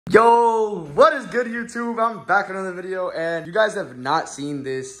Yo, what is good, YouTube? I'm back with another video, and you guys have not seen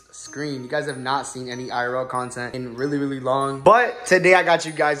this screen. You guys have not seen any IRL content in really long. But today I got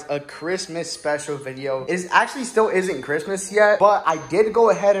you guys a Christmas special video. It actually still isn't Christmas yet, but I did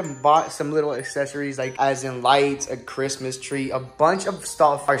go ahead and bought some little accessories, like as in lights, a Christmas tree, a bunch of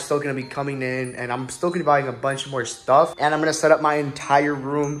stuff are still gonna be coming in, and I'm still gonna be buying a bunch more stuff, and I'm gonna set up my entire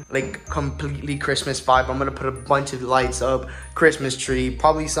room like completely Christmas vibe. I'm gonna put a bunch of lights up, Christmas tree,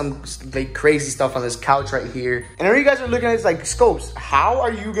 probably some like crazy stuff on this couch right here. And I know you guys are looking at this like, Scopes, how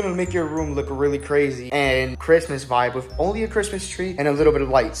are you gonna make your room look really crazy and Christmas vibe with only a Christmas tree and a little bit of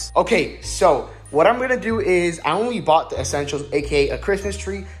lights? Okay, so what I'm gonna do is I only bought the essentials, aka a Christmas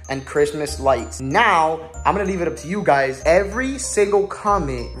tree and Christmas lights. Now, I'm gonna leave it up to you guys. Every single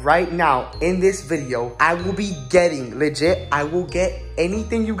comment right now in this video, I will be getting, legit, I will get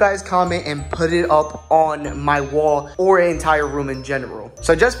anything you guys comment and put it up on my wall or an entire room in general.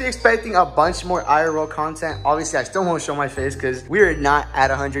 So just be expecting a bunch more IRL content. Obviously, I still won't show my face because we are not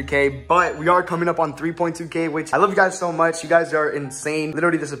at 100K, but we are coming up on 3.2K, which I love you guys so much. You guys are insane.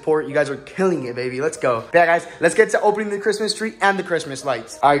 Literally, the support, you guys are killing it, baby. Let's go. Yeah, guys, let's get to opening the Christmas tree and the Christmas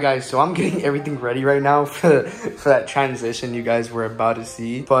lights. All right, guys, so I'm getting everything ready right now for that transition you guys were about to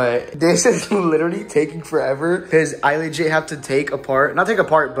see. But this is literally taking forever because I legit have to take apart, not take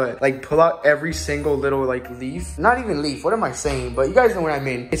apart, but like pull out every single little like leaf. Not even leaf, what am I saying? But you guys know what I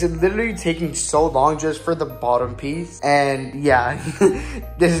mean. It's literally taking so long just for the bottom piece. And yeah,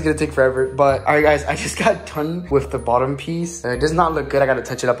 this is gonna take forever. But all right, guys, I just got done with the bottom piece. It does not look good. I gotta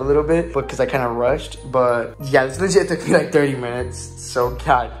touch it up a little bit because I kind of rushed. But yeah, this legit took me like 30 minutes. So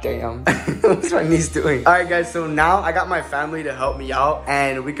god damn. What's my niece doing? All right, guys, so now I got my family to help me out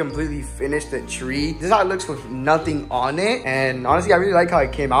and we completely finished the tree. This is how it looks with nothing on it. And honestly, I really like how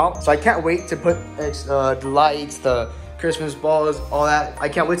it came out. So I can't wait to put the lights, the Christmas balls, all that. I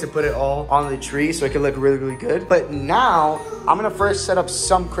can't wait to put it all on the tree so it can look really good. But now I'm gonna first set up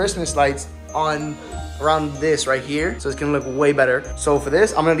some Christmas lights on around this right here, so it's gonna look way better. So for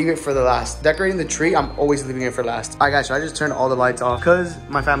this, I'm gonna leave it for the last. Decorating the tree, I'm always leaving it for last. All right, guys, so I just turned all the lights off because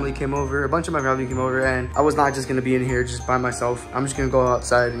my family came over, a bunch of my family came over, and I was not just gonna be in here just by myself. I'm just gonna go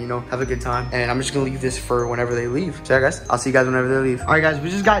outside and, you know, have a good time. And I'm just gonna leave this for whenever they leave. So yeah, guys, I'll see you guys whenever they leave. All right, guys,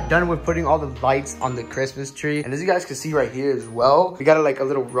 we just got done with putting all the lights on the Christmas tree. And as you guys can see right here as well, we got like a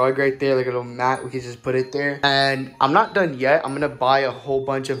little rug right there, like a little mat. We can just put it there. And I'm not done yet. I'm gonna buy a whole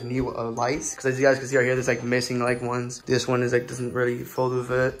bunch of new lights because as you guys can see right here, there's like missing like ones. This one is like doesn't really fold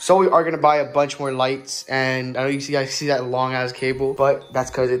with it. So we are gonna buy a bunch more lights, and I know you guys see that long ass cable, but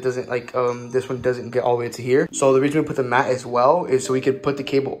that's because it doesn't like this one doesn't get all the way to here. So the reason we put the mat as well is so we could put the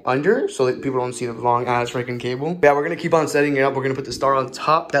cable under so that people don't see the long ass freaking cable. But yeah, we're gonna keep on setting it up. We're gonna put the star on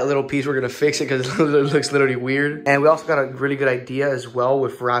top. That little piece, we're gonna fix it because it looks literally weird. And we also got a really good idea as well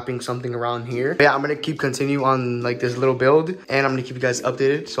with wrapping something around here. But yeah, I'm gonna continue on like this little build, and I'm gonna keep you guys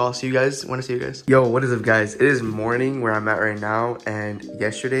updated. So I'll see you guys when I see you guys. Yo, what is up, guys? It is morning where I'm at right now, and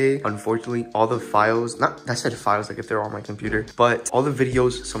yesterday, unfortunately, all the files, I said files like if they're on my computer, but all the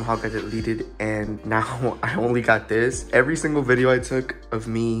videos somehow got deleted, and now I only got this. Every single video I took of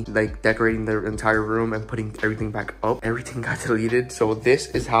me like decorating the entire room and putting everything back up, everything got deleted. So this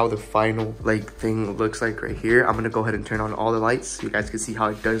is how the final like thing looks like right here. I'm gonna go ahead and turn on all the lights so you guys can see how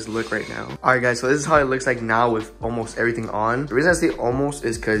it does look right now. All right, guys, so this is how it looks like now with almost everything on. The reason I say almost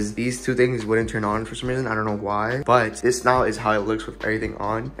is because these two things wouldn't turn on for some reason. I don't know why, but this now is how it looks with everything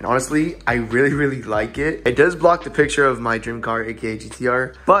on. And honestly, I really like it. It does block the picture of my dream car, aka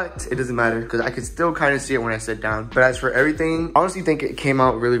GTR, but it doesn't matter because I could still kind of see it when I sit down. But as for everything, I honestly think it came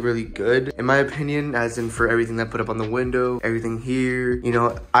out really good in my opinion, as in for everything that put up on the window, everything here, you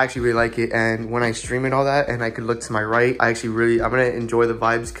know, I actually really like it. And when I stream it all that and I could look to my right, I'm gonna enjoy the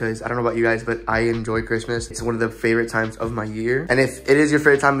vibes because I don't know about you guys, but I enjoy Christmas. It's one of the favorite times of my year. And if it is your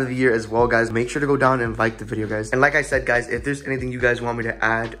favorite time of the year as well, guys, make sure to go down and like the video, guys. And like I said, guys, if there's anything you guys want me to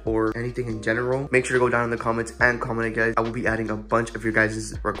add or anything in general, make sure to go down in the comments and comment it, guys. I will be adding a bunch of your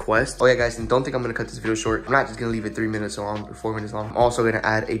guys' requests. Oh yeah, guys, and don't think I'm gonna cut this video short. I'm not just gonna leave it 3 minutes long or 4 minutes long. I'm also gonna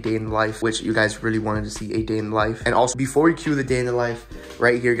add a day in the life, which you guys really wanted to see, a day in the life. And also, before we cue the day in the life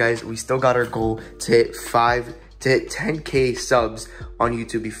right here, guys, we still got our goal to hit 10K subs on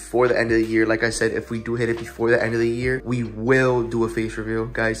YouTube before the end of the year. Like I said, if we do hit it before the end of the year, we will do a face reveal,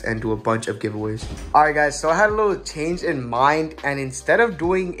 guys, and do a bunch of giveaways. All right, guys, so I had a little change in mind, and instead of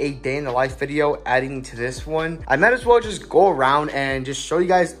doing a day in the life video adding to this one, I might as well just go around and just show you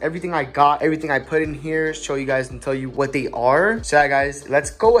guys everything I got, everything I put in here, show you guys and tell you what they are. So yeah, guys, let's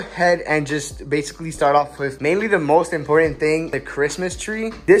go ahead and just basically start off with mainly the most important thing, the Christmas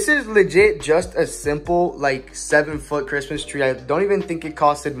tree. This is legit just a simple like 7-foot Christmas tree. I don't even think it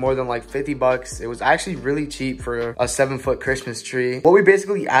costed more than like 50 bucks. It was actually really cheap for a 7-foot Christmas tree. What we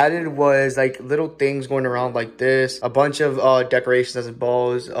basically added was like little things going around like this, a bunch of decorations as in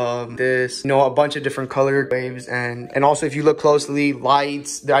balls, this, you know, a bunch of different color waves, and also if you look closely,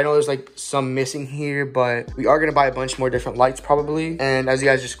 lights. I know there's like some missing here, but we are gonna buy a bunch more different lights probably. And as you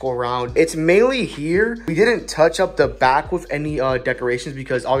guys just go around, it's mainly here. We didn't touch up the back with any decorations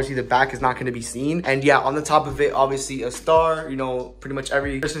because obviously the back is not going to be seen. And yeah, on the top of it, obviously a star. You know, pretty much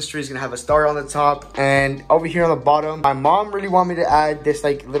every Christmas tree is gonna have a star on the top. And over here on the bottom, my mom really wanted me to add this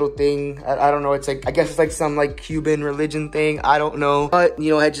like little thing. I don't know, it's like, I guess it's like some like Cuban religion thing, I don't know, but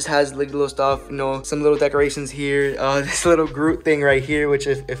you know, it just has like little stuff, you know, some little decorations here. This little Groot thing right here, which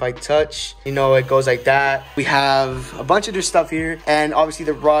if I touch, you know, it goes like that. We have a bunch of this stuff here, and obviously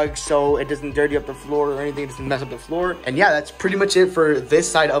the rug, so it doesn't dirty up the floor or anything, it doesn't mess up the floor. And yeah, that's pretty much it for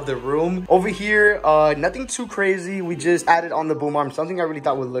this side of the room. Over here, nothing too crazy. We just added on the boom arm something I really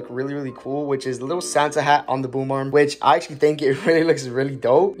thought would look really cool, which is a little Santa hat on the boom arm, which I actually think it really looks really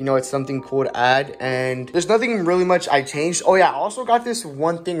dope. You know, it's something cool to add, and there's nothing really much I changed. Oh yeah, I also got this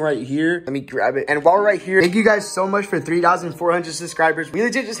one thing right here. Let me grab it. And while we're right here, thank you guys so much for 3,400 subscribers. We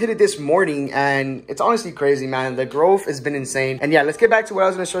legit just hit it this morning, and it's honestly crazy, man. The growth has been insane. And yeah, let's get back to what I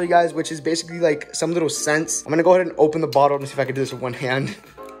was gonna show you guys, which is basically like some little scents. I'm gonna go ahead and open the bottle and see if I can do this with one hand.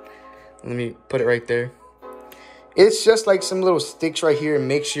 Let me put it right there. It's just like some little sticks right here. It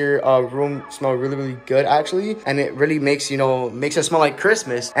makes your room smell really good actually, and it really makes, you know, makes it smell like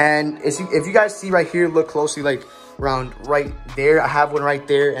Christmas. And if you guys see right here, look closely, like around right there, I have one right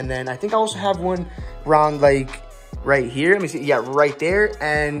there, and then I think I also have one around like right here. Let me see. Yeah, right there,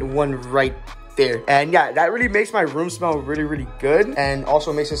 and one right there. And yeah, that really makes my room smell really good, and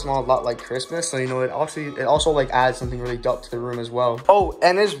also makes it smell a lot like Christmas. So you know, it also like adds something really dope to the room as well. Oh,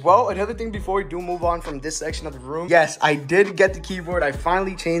 and as well, another thing before we do move on from this section of the room, yes, I did get the keyboard. I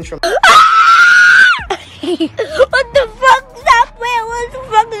finally changed from What the fuck is that? What the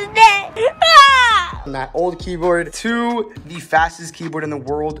fuck is that? from that old keyboard to the fastest keyboard in the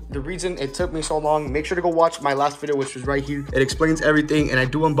world. The reason it took me so long, make sure to go watch my last video, which was right here. It explains everything, and I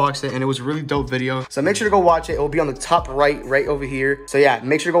do unbox it, and it was a really dope video. So make sure to go watch it. It will be on the top right over here. So yeah,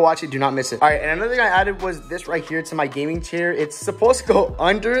 make sure to go watch it. Do not miss it. All right, and another thing I added was this right here to my gaming chair. It's supposed to go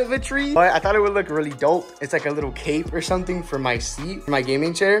under the tree, but I thought it would look really dope. It's like a little cape or something for my seat, for my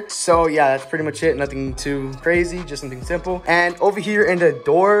gaming chair. So yeah, that's pretty much it. Nothing too crazy, just something simple. And over here in the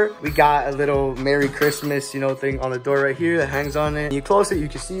door, we got a little Merry Christmas, you know, thing on the door right here that hangs on it. You close it, you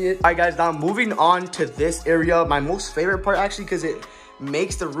can see it. All right, guys, now moving on to this area, my most favorite part actually, because it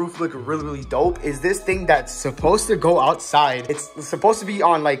makes the roof look really dope, is this thing that's supposed to go outside. It's supposed to be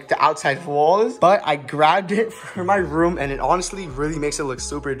on like the outside walls, but I grabbed it for my room, and it honestly really makes it look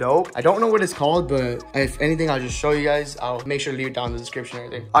super dope. I don't know what it's called, but if anything, I'll just show you guys. I'll make sure to leave it down in the description and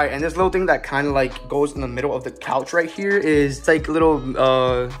everything. All right, and this little thing that kind of like goes in the middle of the couch right here is, it's like a little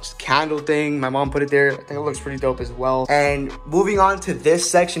candle thing. My mom put it there. I think it looks pretty dope as well. And moving on to this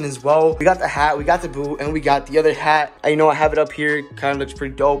section as well, we got the hat, we got the boot, and we got the other hat. You know, I have it up here, kind of looks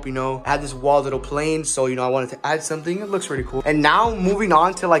pretty dope. You know, I had this wall little plane, so you know, I wanted to add something. It looks pretty cool. And now moving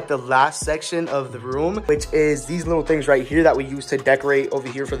on to like the last section of the room, which is these little things right here that we use to decorate over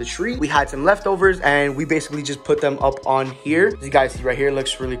here for the tree. We had some leftovers, and we basically just put them up on here. As you guys see right here, it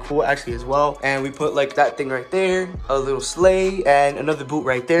looks really cool actually as well. And we put like that thing right there, a little sleigh, and another boot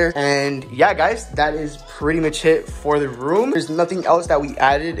right there. And yeah, guys, that is pretty much it for the room. There's nothing else that we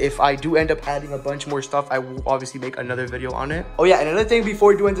added. If I do end up adding a bunch more stuff, I will obviously make another video on it. Oh yeah, and another thing before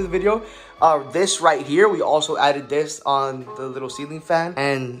we do into the video, this right here, we also added this on the little ceiling fan.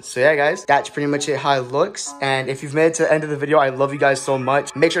 And so yeah, guys, that's pretty much it, how it looks. And if you've made it to the end of the video, I love you guys so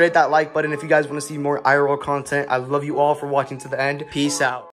much. Make sure to hit that like button if you guys want to see more IRL content. I love you all for watching to the end. Peace out.